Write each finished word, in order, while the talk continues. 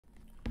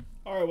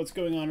Alright, what's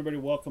going on, everybody?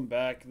 Welcome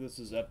back. This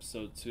is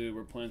episode 2.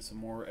 We're playing some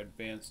more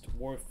Advanced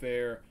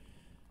Warfare.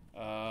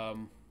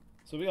 So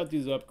we got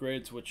these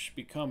upgrades which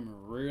become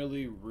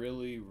really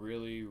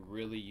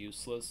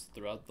useless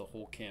throughout the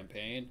whole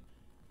campaign.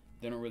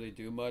 They don't really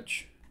do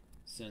much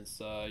since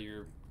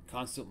you're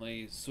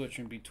constantly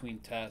switching between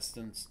tasks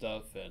and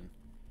stuff, and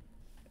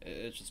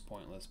it's just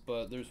pointless.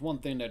 But there's one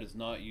thing that is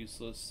not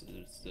useless.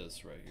 It's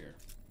this right here.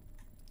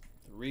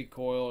 The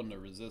recoil and the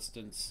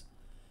resistance.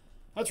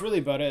 That's really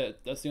about it.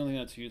 That's the only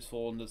thing that's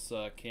useful in this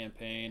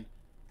campaign.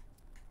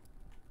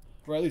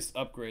 Or at least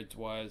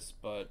upgrades-wise,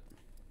 but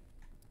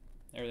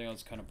everything else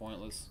is kind of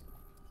pointless.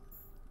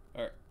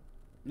 Alright,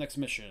 next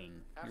mission.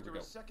 Here we After go.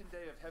 a second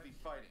day of heavy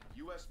fighting,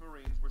 U.S.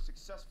 Marines were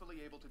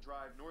successfully able to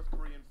drive North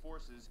Korean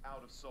forces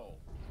out of Seoul.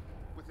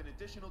 With an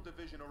additional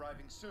division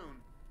arriving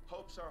soon,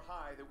 hopes are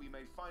high that we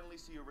may finally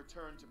see a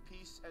return to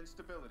peace and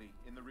stability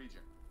in the region.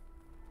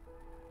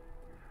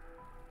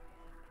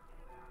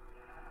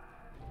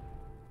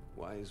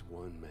 Why is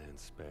one man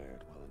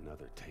spared while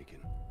another taken?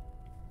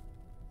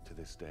 To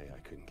this day, I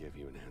couldn't give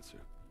you an answer.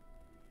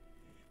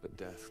 But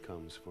death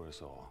comes for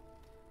us all.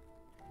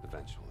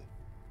 Eventually.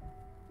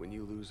 When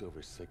you lose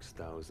over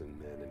 6,000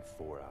 men in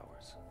 4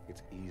 hours,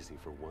 it's easy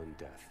for one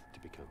death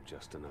to become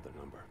just another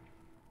number.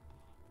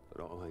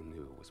 But all I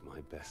knew was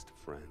my best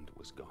friend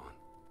was gone,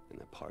 and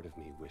that part of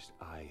me wished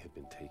I had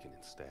been taken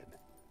instead.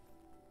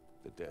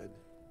 The dead,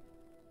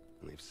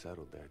 and they've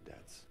settled their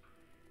debts.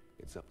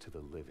 It's up to the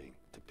living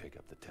to pick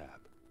up the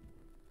tab.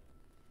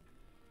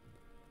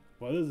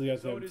 Well, this is the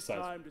guy's So it is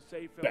besides time to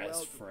say farewell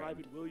best to friend.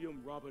 Private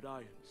William Robert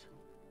Irons,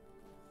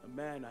 a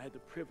man I had the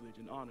privilege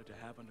and honor to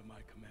have under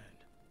my command.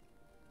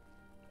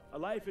 A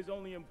life is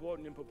only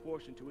important in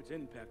proportion to its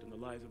impact on the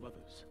lives of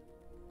others.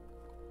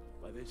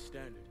 By this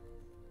standard,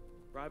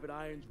 Private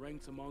Irons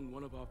ranks among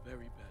one of our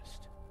very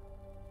best.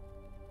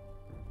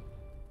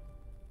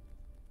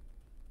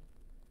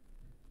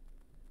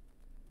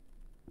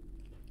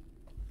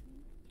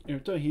 Every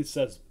time he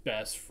says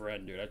best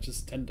friend, dude, I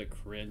just tend to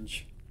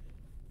cringe.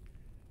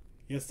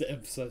 He has to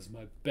emphasize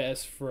my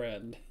best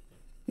friend.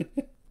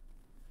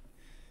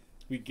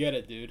 We get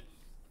it, dude.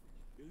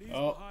 He leaves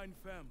Oh. behind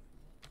family,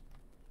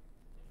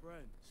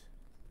 friends,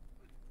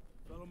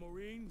 fellow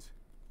Marines,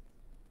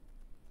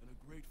 and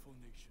a grateful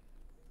nation.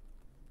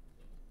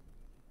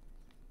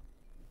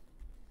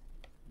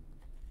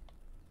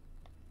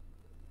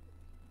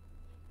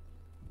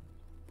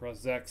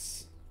 Press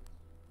X.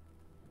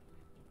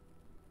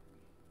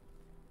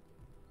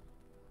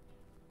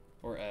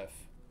 Or F.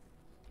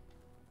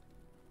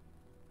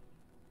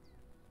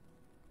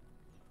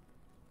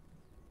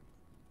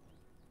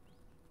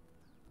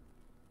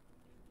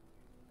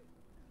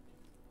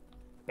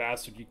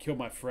 Bastard, you killed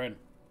my friend.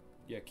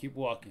 Yeah, keep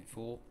walking,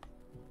 fool.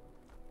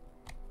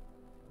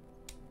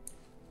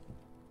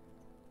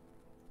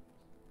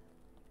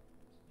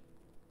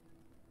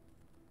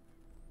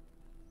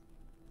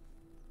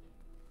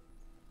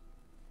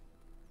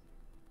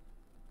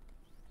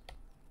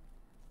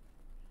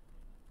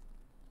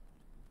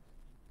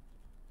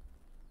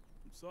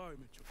 I'm sorry,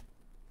 Mitchell.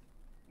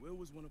 Will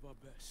was one of our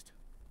best.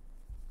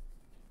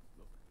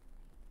 Look,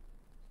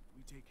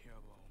 we take care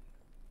of our own.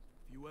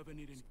 If you ever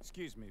need any...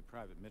 Excuse me,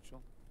 Private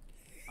Mitchell.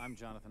 I'm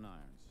Jonathan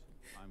Irons.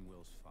 I'm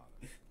Will's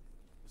father.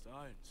 Mr.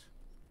 Irons,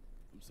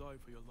 I'm sorry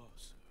for your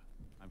loss, sir.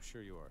 I'm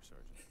sure you are,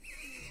 Sergeant.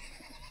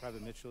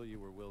 Private Mitchell, you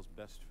were Will's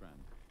best friend.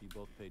 You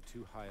both paid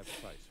too high a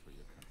price for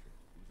your country.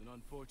 It was an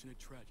unfortunate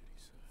tragedy,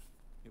 sir.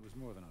 It was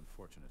more than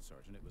unfortunate,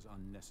 Sergeant. It was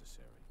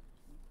unnecessary.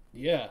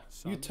 Yeah,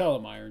 you Son, tell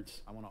him,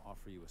 Irons. I want to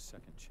offer you a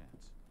second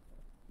chance.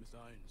 Mr.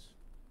 Irons,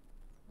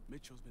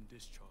 Mitchell's been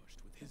discharged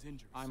with his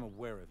injuries. I'm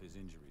aware of his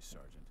injuries,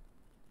 Sergeant.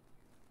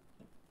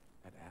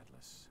 At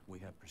Atlas, we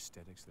have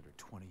prosthetics that are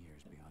 20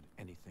 years beyond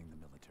anything the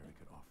military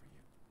could offer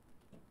you.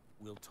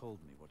 Will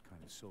told me what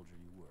kind of soldier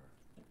you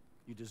were.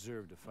 You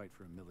deserve to fight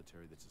for a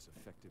military that's as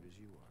effective as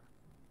you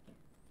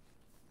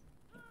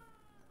are.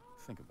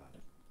 Think about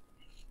it.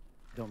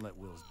 Don't let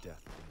Will's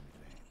death be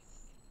in vain.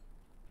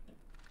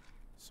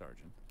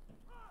 Sergeant.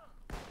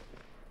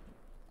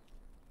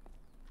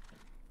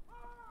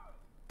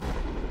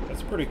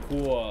 That's a pretty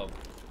cool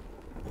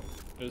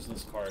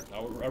business card.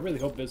 I really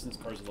hope business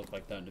cards look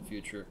like that in the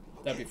future.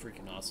 That'd be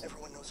freaking awesome.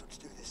 Everyone knows what to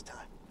do this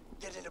time.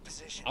 Get into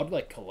position. I would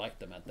like collect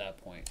them at that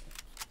point.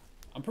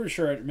 I'm pretty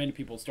sure many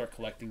people start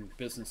collecting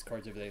business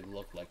cards if they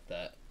look like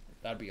that.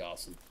 That'd be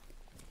awesome.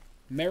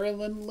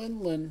 Marilyn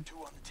Linlin. 2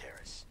 on the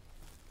terrace.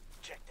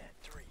 Check that.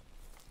 3.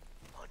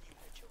 On you,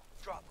 Mitchell.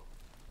 Drop him.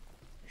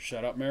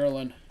 Shut up,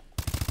 Marilyn.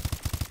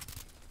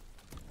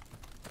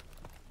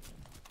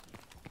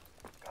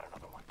 Got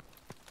another one.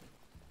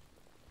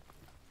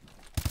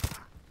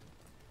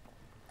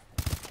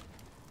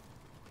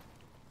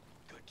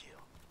 Good kill.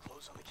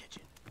 Close on the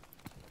kitchen.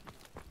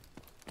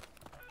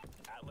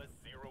 Atlas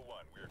 01,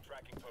 we are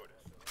tracking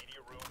POTUS.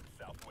 Media room,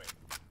 south wing.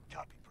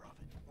 Copy,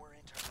 Prophet. We're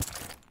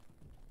internal.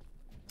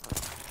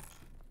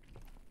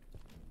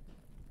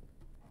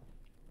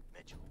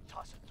 Mitchell,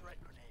 toss a threat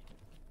grenade.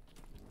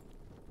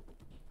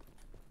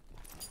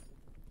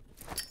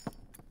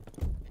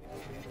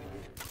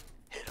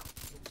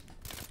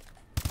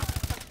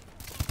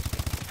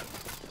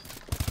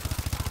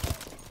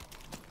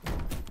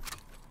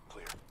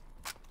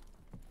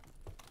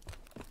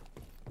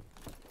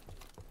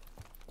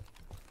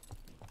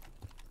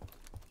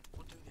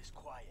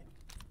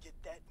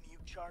 Set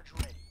mute charge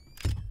ready.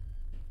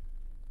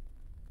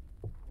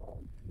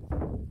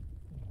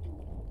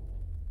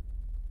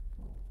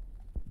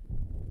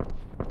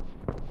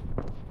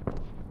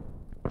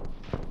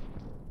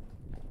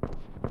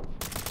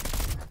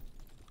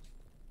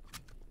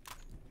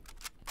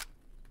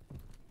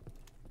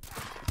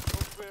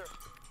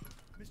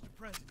 Mr.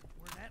 President,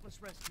 we're an Atlas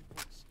rescue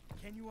force.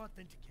 Can you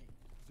authenticate?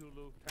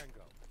 Zulu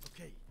Tango.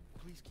 Okay,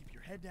 please keep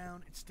your head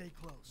down and stay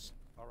close.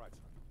 All right, sir.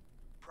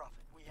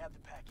 Prophet, we have the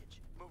package.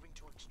 Moving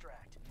to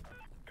extract.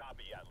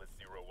 Copy Atlas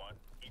 01.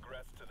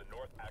 Egress to the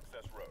north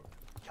access road.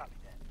 Copy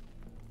that.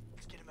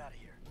 Let's get him out of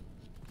here.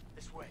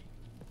 This way.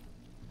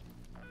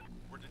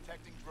 We're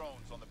detecting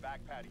drones on the back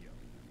patio.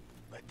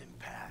 Let them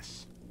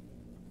pass.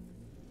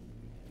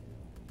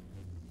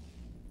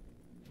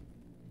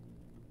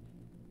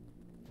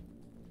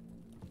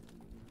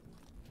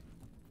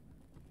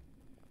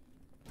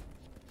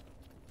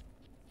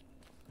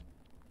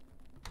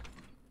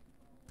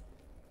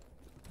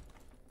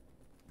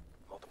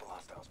 Multiple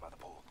hostiles by the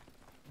pool.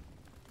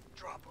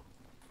 Drop them.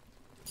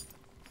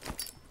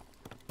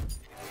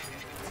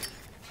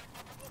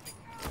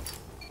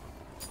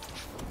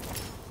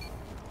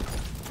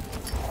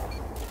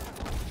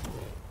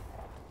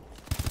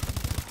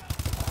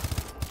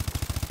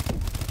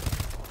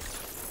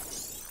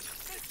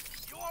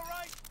 You all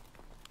right?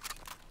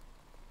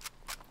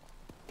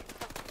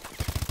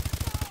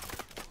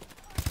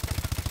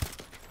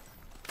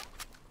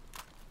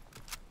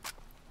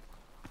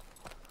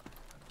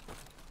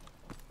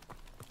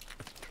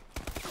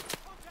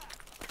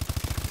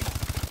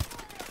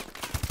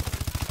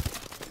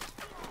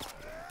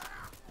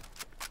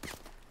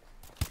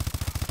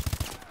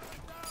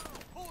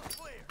 Pool is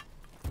clear.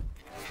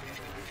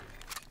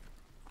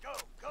 Go,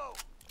 go.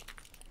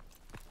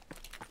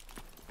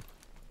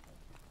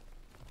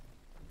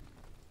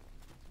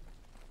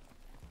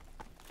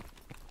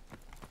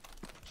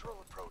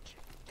 Patrol approaching.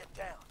 Get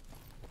down.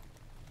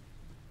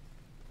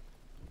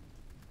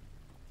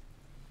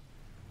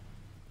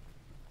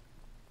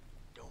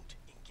 Don't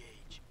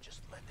engage.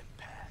 Just let them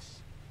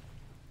pass.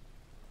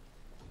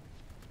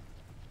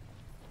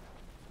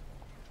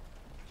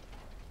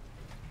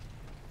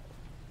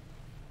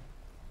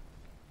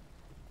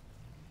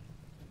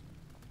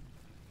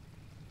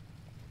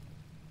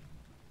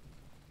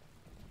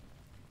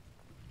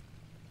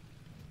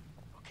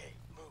 Okay,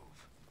 move.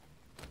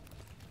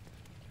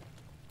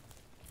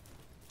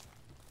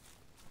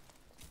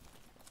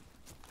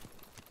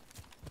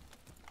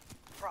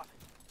 Prophet,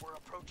 we're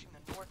approaching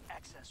the north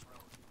access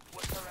road.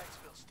 What's our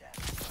exfil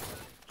status?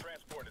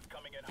 Transport is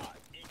coming in hot.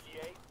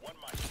 ETA 1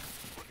 mile.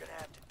 We're gonna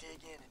have to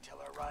dig in until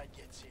our ride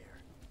gets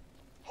here.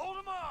 Hold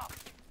him off!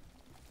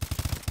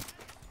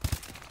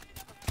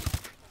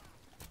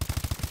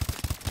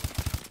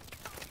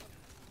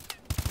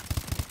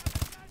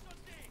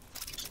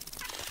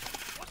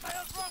 What the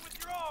hell's wrong with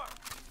your arm?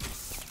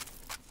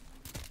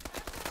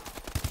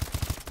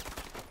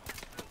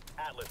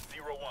 Atlas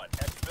 01.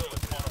 Exfil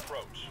is on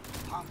approach.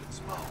 Popping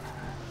smoke.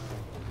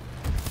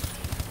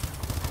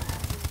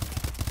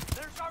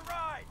 There's our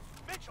ride!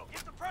 Mitchell,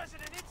 get the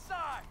president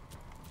inside!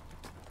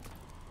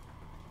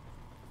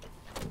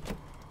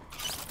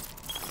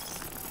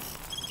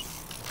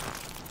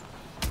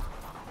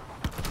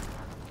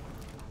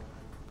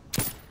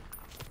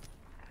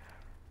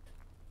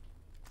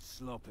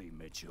 Sloppy,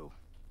 Mitchell.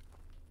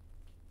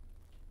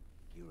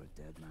 You're a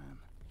dead man.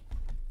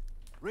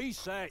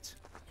 Reset!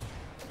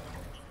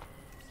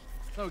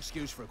 No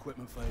excuse for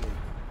equipment failure.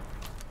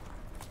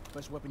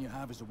 Best weapon you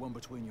have is the one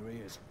between your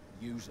ears.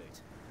 Use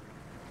it.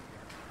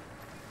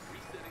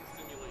 Resetting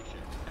simulation.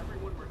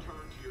 Everyone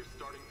return to your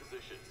starting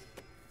positions.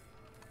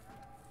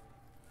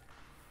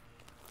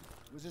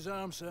 Was his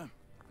arm, sir?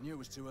 I knew it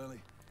was too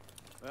early.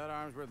 That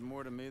arm's worth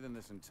more to me than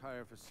this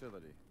entire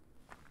facility.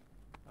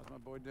 How's my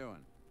boy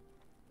doing?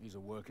 He's a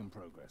work in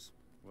progress.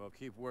 Well,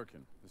 keep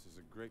working. This is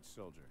a great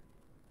soldier.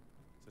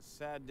 It's a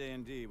sad day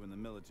indeed when the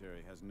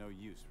military has no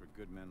use for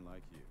good men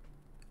like you.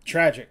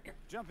 Tragic.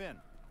 Jump in.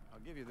 I'll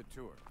give you the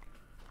tour.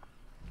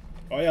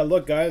 Oh yeah,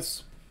 look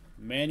guys.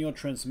 Manual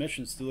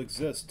transmissions still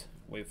exist.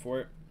 Wait for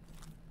it.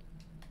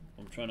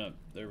 I'm trying to...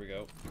 There we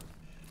go.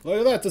 Look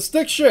at that, the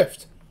stick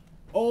shift!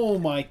 Oh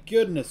my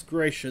goodness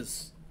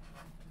gracious.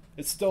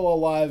 It's still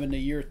alive in the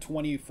year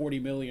 2040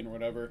 million or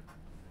whatever.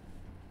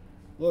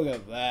 Look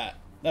at that.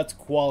 That's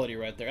quality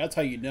right there. That's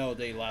how you know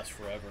they last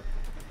forever.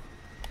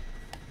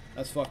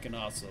 That's fucking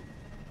awesome.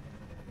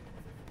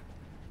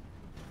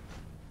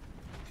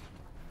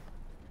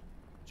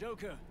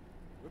 Joker,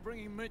 we're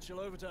bringing Mitchell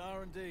over to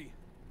R&D.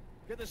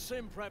 Get the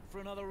sim prepped for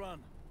another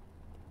run.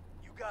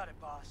 You got it,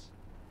 boss.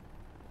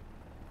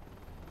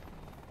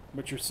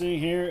 What you're seeing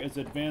here is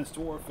advanced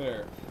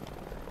warfare.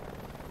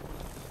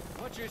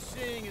 What you're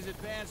seeing is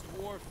advanced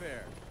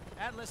warfare.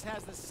 Atlas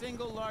has the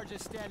single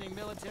largest standing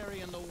military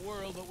in the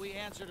world, but we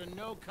answer to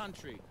no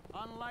country.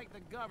 Unlike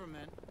the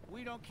government,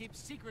 we don't keep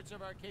secrets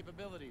of our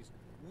capabilities.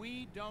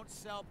 We don't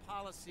sell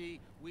policy,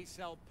 we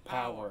sell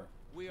power.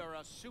 We are a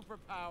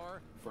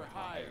superpower for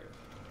hire.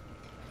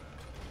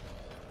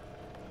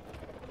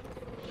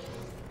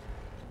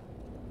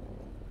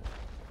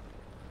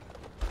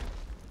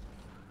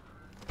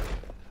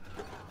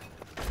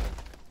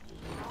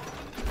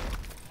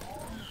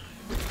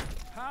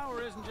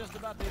 isn't just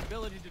about the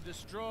ability to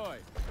destroy.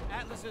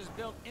 Atlas has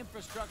built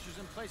infrastructures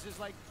in places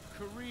like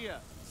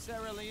Korea,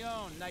 Sierra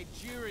Leone,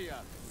 Nigeria.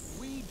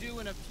 We do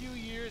in a few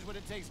years what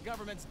it takes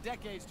governments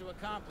decades to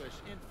accomplish.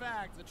 In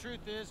fact, the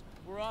truth is,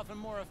 we're often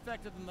more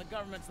effective than the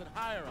governments that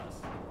hire us.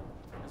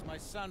 As my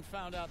son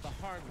found out the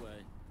hard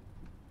way.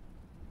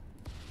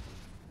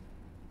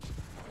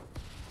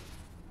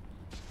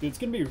 Dude, it's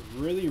gonna be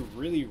really,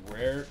 really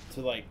rare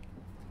to, like,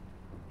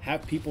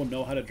 have people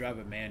know how to drive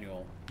a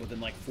manual within,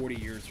 like, 40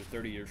 years or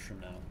 30 years from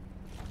now.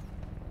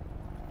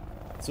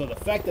 So the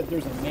fact that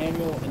there's a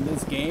manual in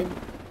this game,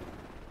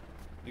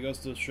 it goes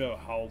to show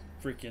how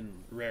freaking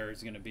rare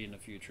it's gonna be in the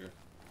future.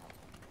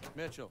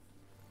 Mitchell,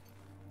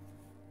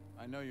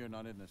 I know you're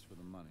not in this for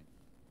the money.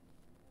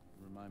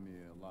 You remind me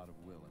a lot of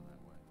Will in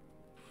that way.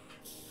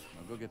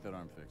 Now go get that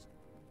arm fixed.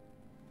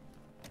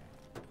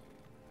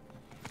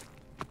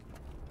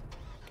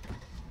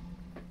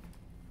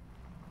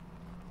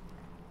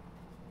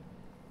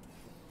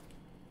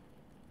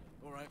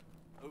 All right,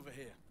 over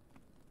here.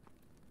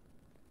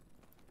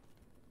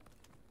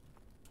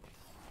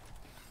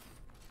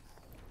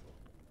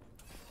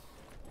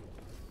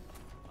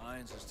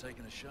 Irons has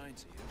taken a shine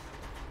to you.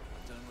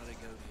 Don't let it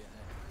go to your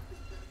head.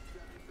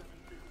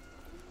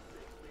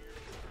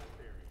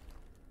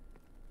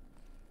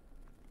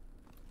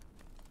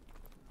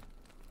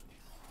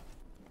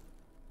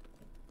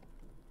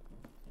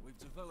 We've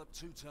developed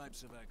two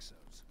types of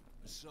exos,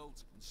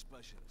 Assault and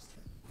Specialist.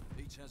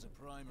 Each has a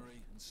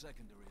primary and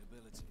secondary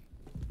ability.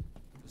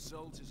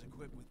 Assault is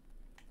equipped with...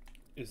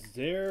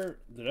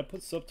 Did I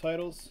put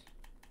subtitles?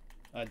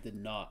 I did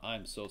not.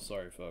 I'm so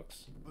sorry,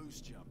 folks.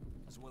 Boost jump,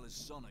 as well as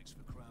sonics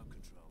for crowd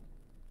control.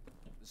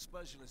 The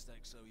Specialist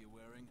exo you're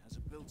wearing has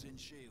a built-in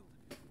shield,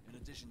 in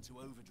addition to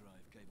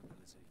overdrive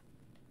capability.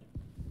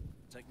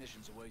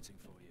 Technicians are waiting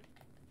for you.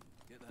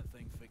 Get that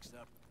thing fixed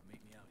up and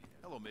meet me out here.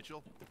 Hello,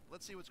 Mitchell.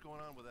 Let's see what's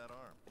going on with that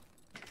arm.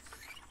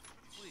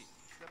 Please,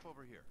 step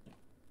over here.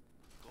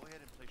 Go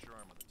ahead and place your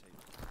arm on the table.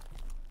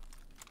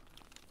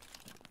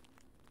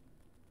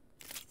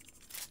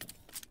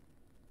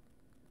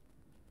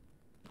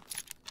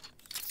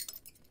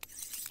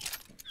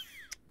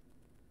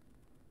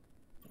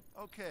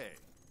 Okay,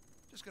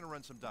 just gonna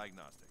run some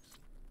diagnostics.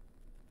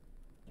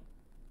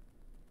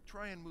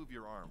 Try and move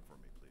your arm for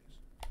me, please.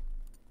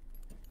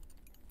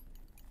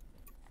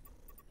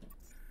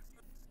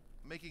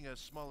 Making a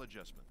small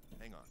adjustment.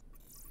 Hang on.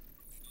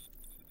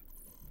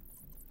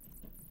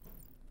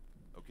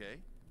 Okay,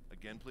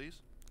 again,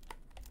 please.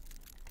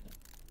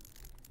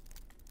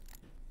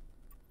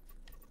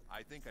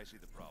 I think I see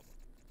the problem.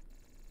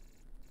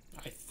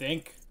 I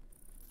think.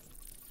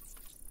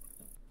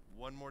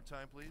 One more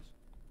time, please.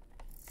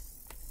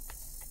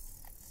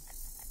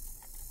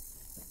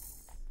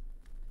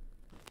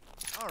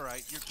 All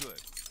right, you're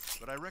good.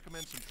 But I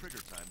recommend some trigger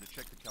time to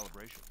check the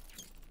calibration.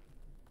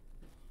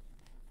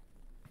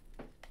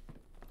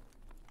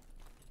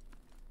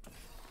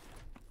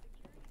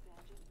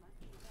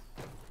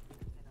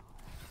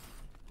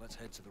 Let's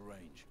head to the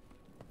range.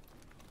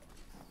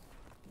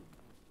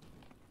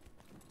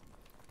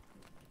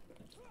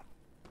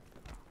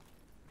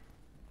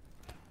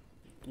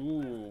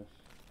 Ooh.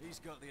 He's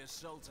got the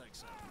Assault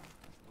exo.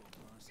 Poor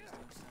bastards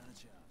don't stand a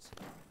chance.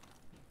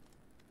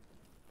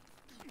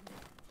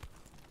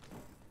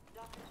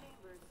 Dr.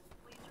 Chambers,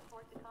 please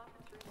report to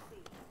conference room C.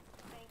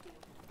 Thank you.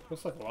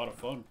 Looks like a lot of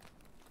fun.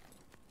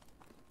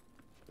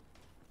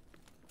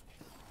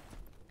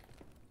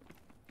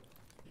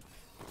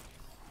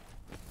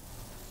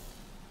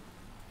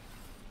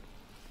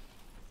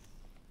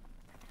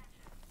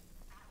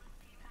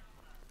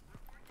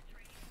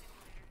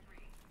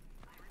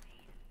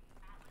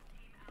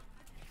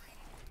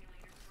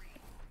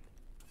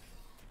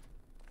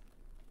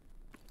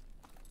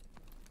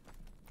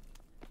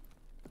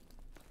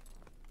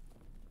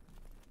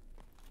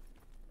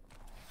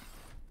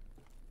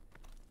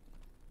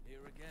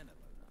 Again,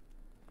 Alona.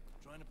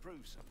 Trying to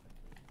prove something.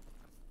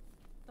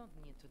 Don't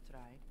need to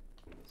try.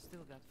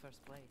 Still got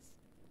first place.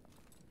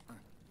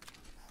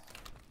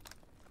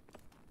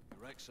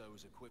 Your exo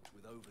is equipped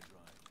with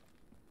overdrive.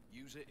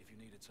 Use it if you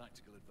need a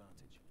tactical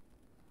advantage.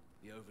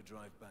 The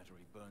overdrive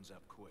battery burns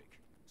up quick,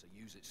 so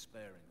use it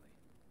sparingly.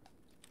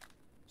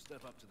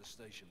 Step up to the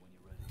station when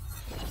you're ready.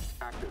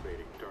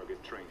 Activating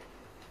target training.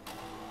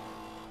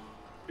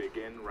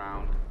 Begin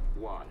round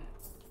 1.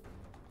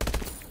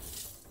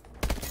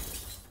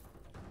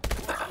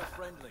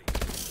 Friendly.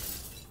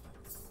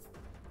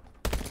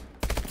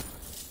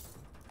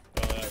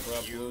 Oh yeah,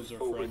 grab blues are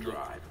friendly.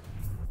 Overdrive.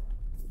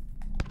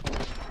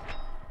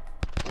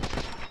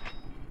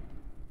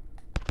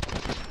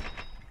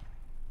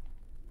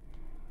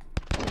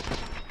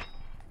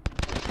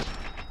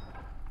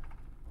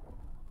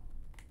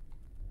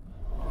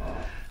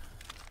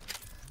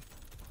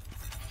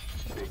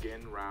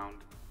 Begin round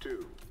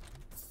 2.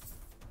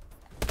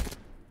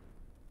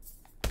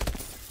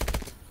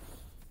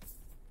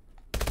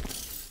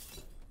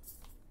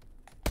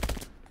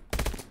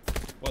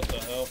 What the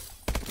hell?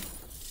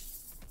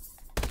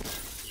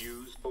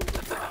 Use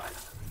overdrive.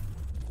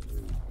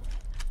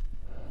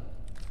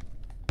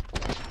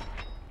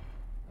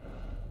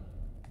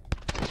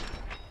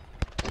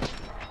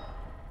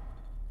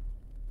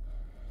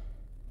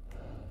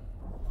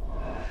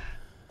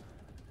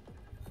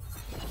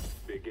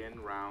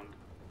 Begin round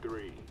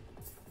 3.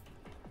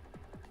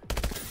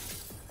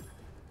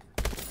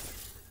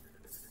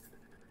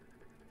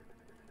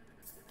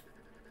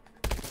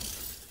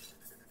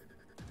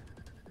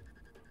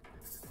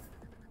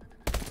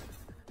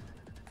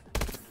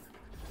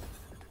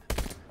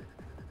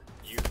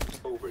 Use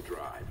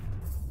overdrive.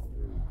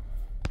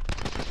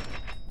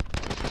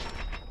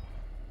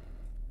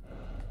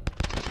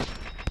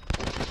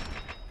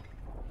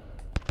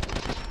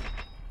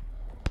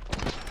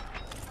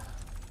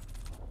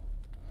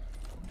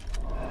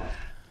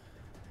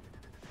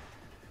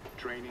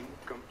 Training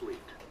complete.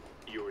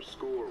 Your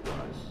score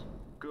was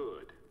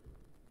good.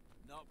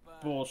 Not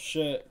bad.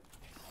 Bullshit.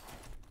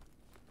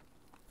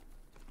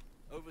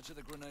 Over to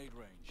the grenade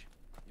range.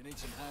 You need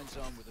some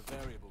hands-on with the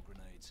variable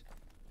grenades.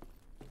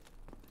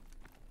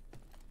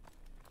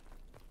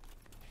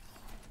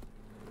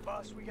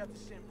 Boss, we got the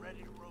sim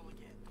ready to roll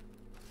again.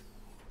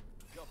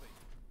 Copy.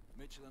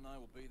 Mitchell and I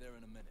will be there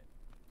in a minute.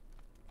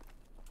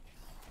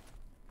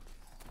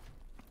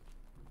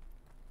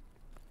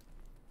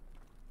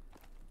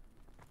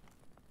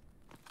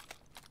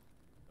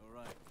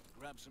 Alright,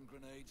 grab some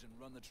grenades and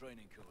run the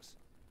training course.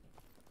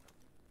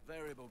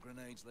 Variable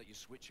grenades let you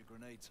switch your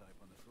grenade type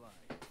on the fly,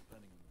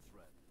 depending on the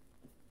threat.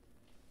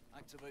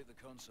 Activate the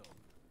console.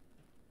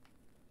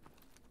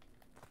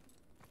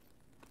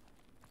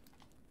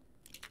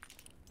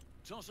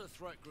 Toss a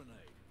threat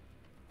grenade.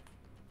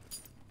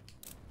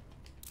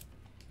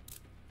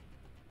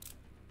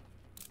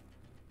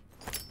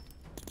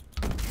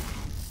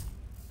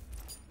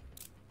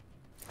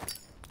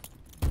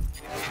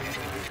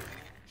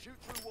 Shoot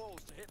through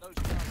walls to hit those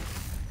targets.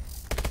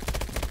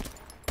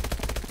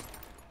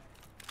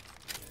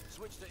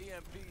 Switch to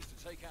EMPs to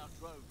take out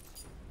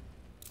drones.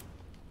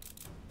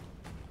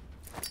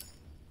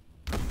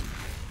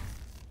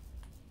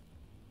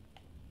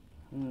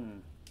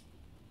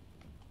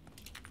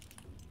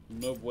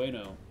 No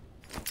bueno.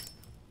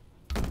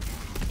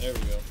 There we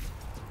go.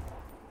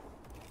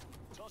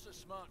 Toss a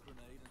smart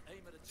grenade and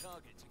aim at a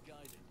target to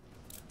guide it.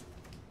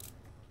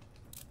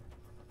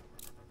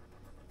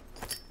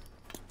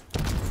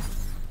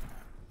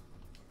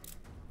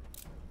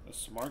 A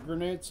smart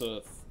grenade?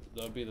 So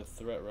that would be the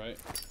threat, right?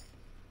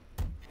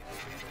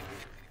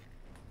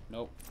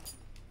 Nope.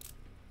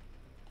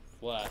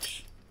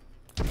 Flash.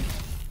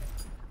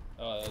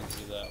 Oh, that would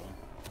be that one.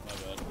 My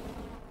bad.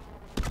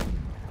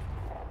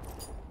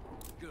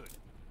 Good.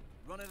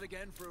 Run it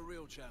again for a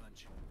real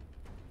challenge.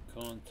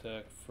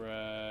 Contact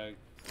frag.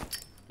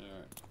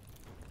 Alright.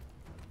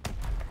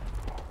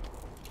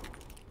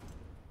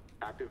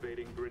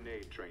 Activating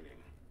grenade training.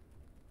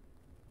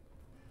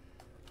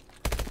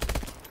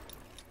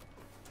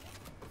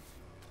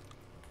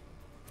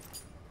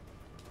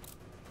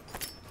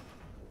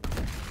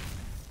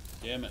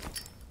 Damn it.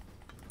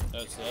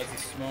 That's a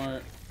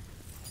smart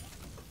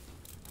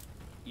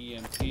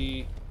EMP.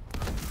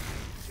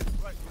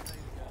 Right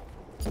grenade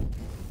again.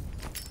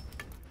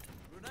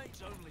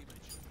 Grenades only,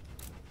 Mitchell.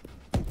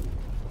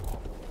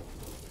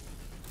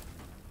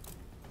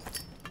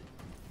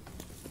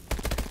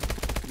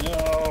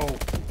 No!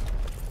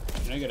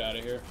 Can I get out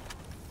of here?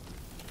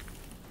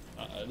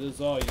 This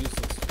is all useless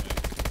to me.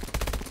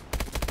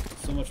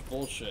 So much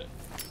bullshit.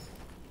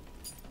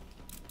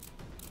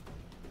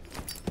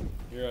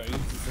 Here,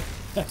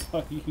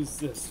 I'll use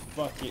this.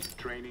 Fuck it.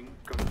 Training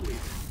complete.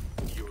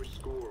 Your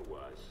score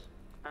was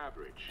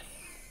average.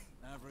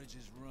 Average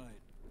is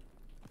right.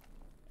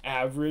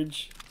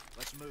 Average?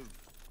 Let's move.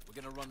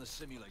 We're gonna run the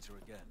simulator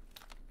again.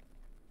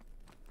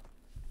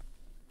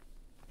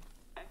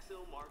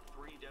 Excel Mark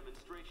III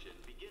demonstration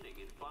beginning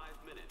in 5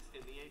 minutes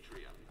in the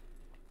atrium.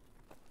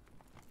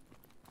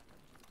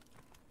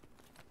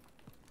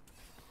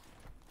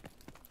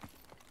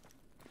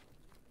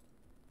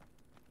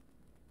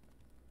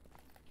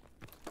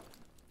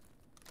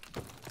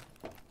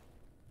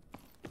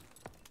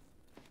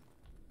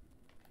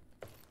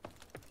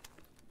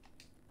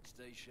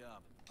 Stay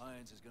sharp.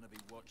 Irons is gonna be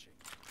watching.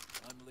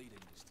 I'm leading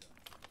this time.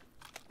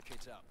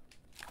 Kit up.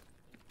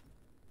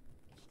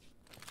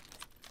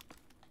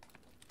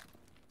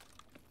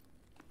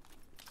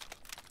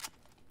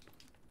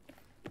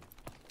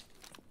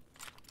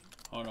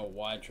 I don't know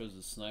why I chose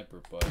the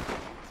sniper, but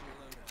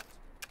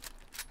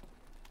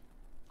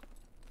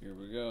here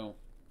we go.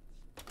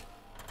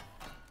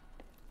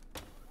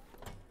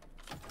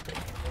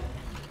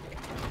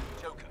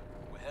 Joker,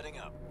 we're heading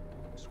up.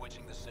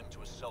 Switching the sim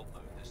to assault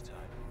mode this time.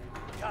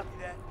 Copy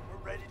that.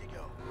 We're ready to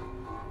go.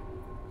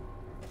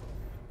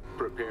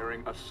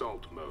 Preparing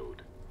assault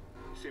mode.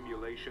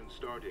 Simulation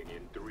starting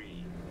in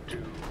 3, 2,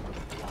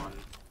 1,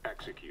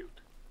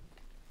 execute.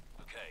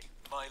 Okay,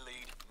 my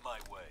lead, my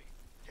way.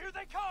 Here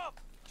they come!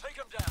 Take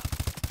them down.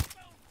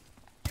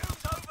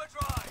 Use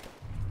overdrive!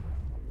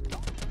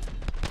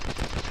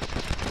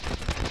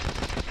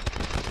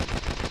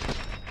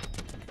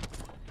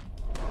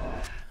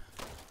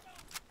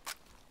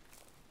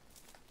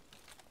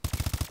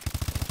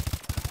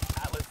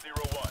 Atlas 01,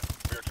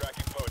 we are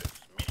tracking POTUS.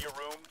 Media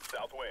room,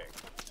 south wing.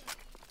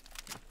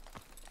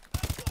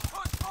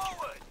 Push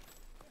forward!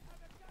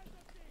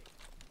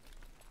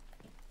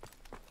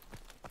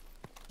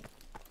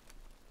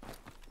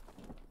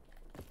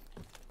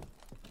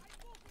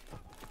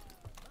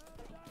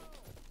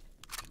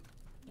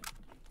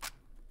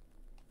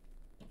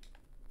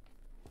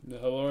 The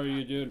hell are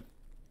you, dude?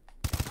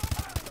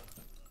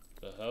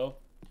 The hell?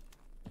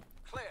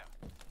 Clear.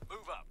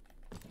 Move up.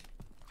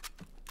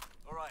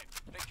 All right,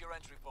 pick your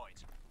entry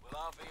point.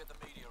 We'll RV at the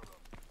media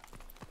room.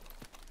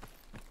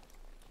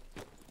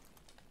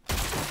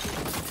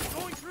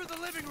 Going through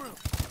the living room.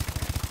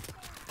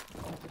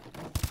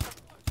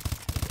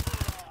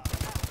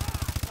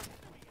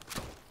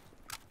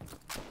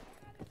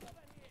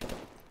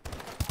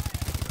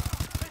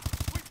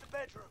 Sweep the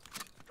bedroom.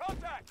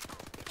 Contact.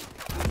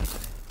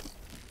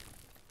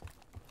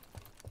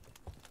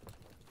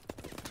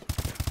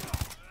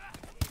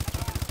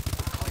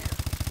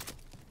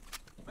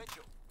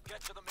 Mitchell,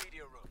 get to the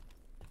media room.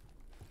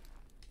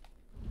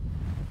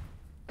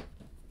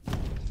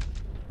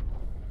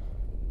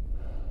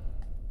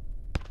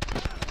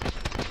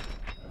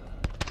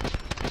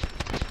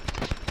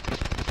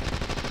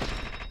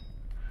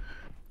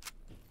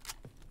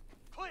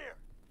 Clear.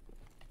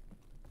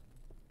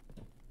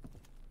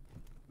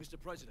 Mr.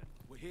 President,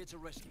 we're here to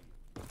rescue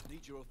you.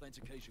 Need your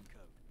authentication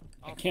code.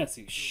 I can't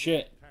see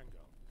shit.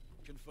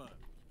 Confirmed.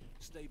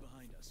 Stay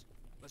behind us.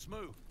 Let's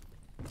move.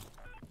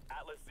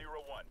 Atlas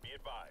 01, be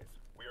advised.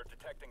 We are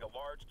detecting a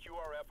large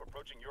QRF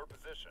approaching your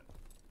position.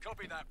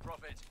 Copy that,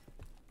 Prophet.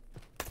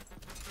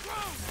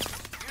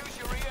 Use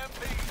your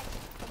EMP.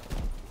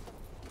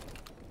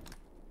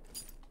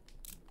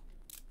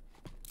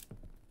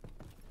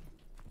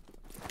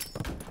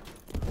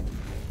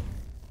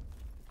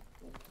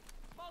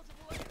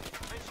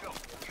 Mitchell,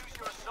 use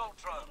your assault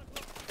drone.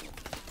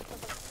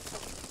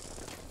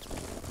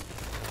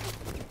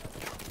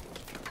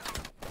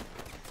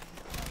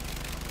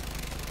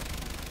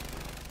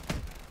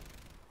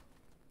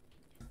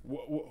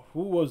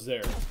 Who was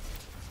there?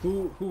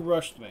 Who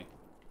rushed me?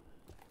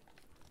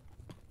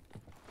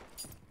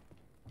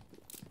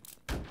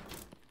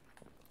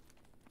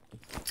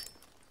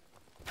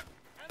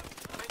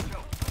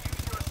 Mitchell,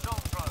 use your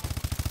assault drone.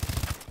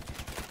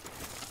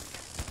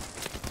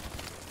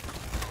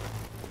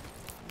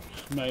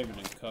 I'm not even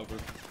in cover.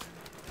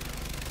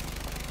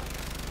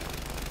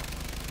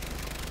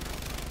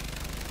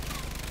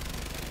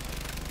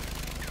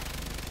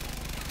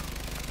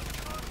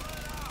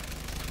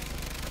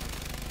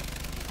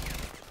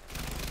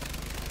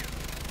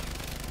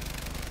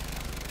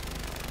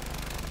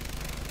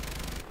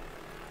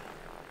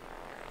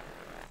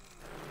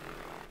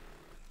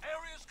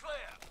 Area's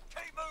clear.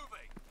 Keep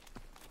moving.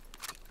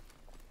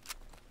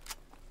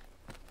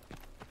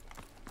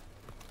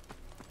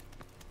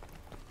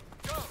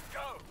 Go,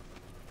 go.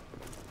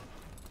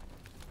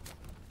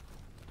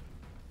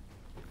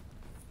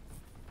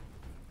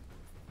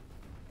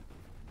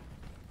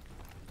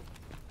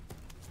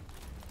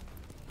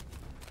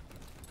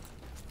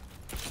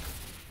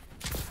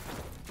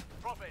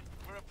 Prophet,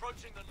 we're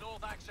approaching the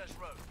north access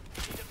road.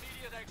 Need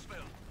immediate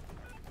exfil.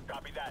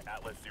 Copy that,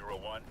 Atlas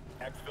 01.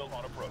 Exfil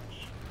on approach.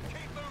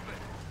 Keep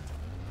moving.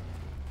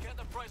 Get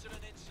the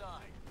president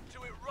inside.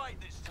 Do it right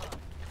this time.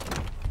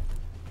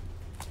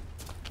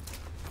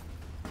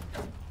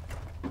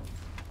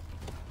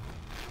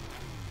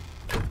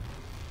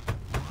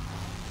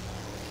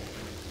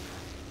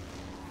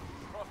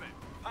 Prophet,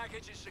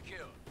 package is secure.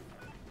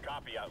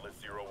 Copy, Atlas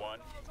 01.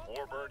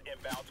 Warbird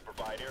inbound to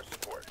provide air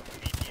support.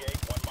 ETA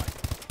 1 mic.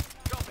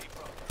 Copy,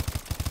 Prophet.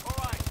 All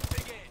right,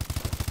 begin.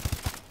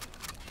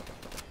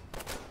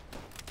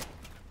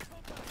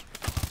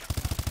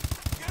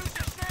 Use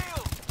your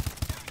shield!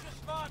 Use your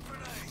smart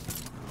grenade!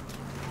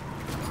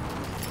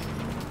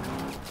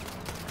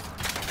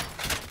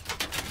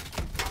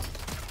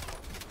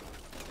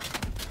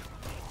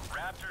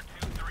 Raptor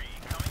 2-3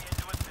 coming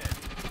into assist.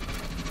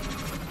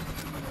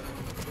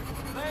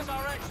 There's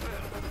our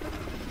exfil.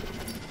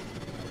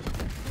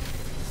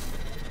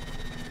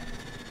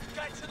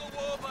 Get to the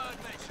Warbird,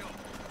 Mitchell.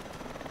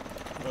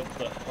 What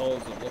the hell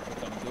does it look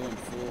like I'm doing,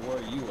 fool? Where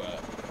are you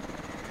at?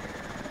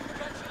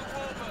 Get to the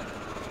Warbird.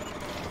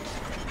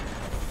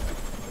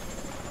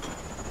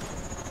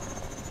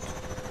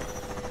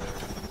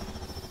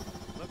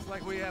 Looks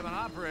like we have an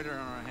operator on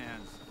our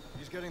hands.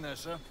 He's getting there,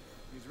 sir.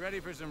 He's ready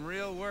for some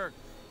real work.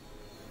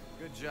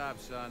 Good job,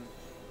 son.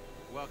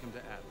 Welcome to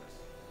Atlas.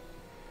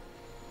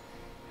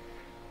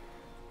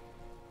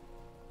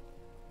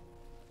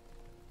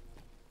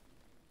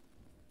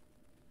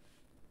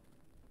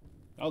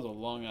 That was a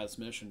long-ass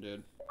mission,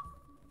 dude.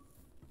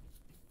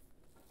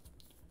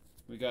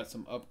 We got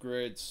some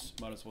upgrades.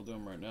 Might as well do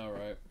them right now,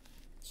 right?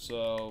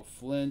 So,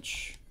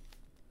 flinch.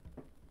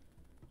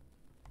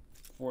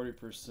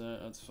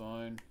 40%, that's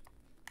fine.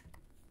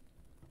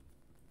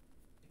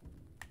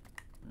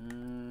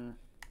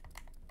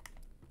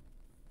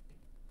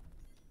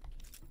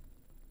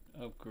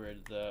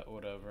 Upgrade that,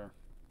 whatever.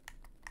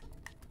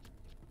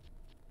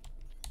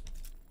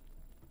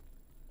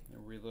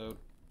 And reload.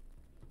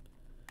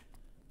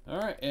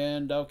 Alright,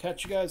 and I'll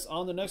catch you guys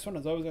on the next one.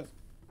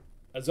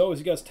 As always,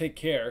 you guys take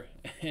care.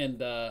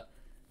 And,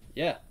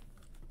 yeah.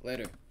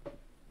 Later.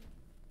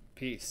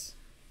 Peace.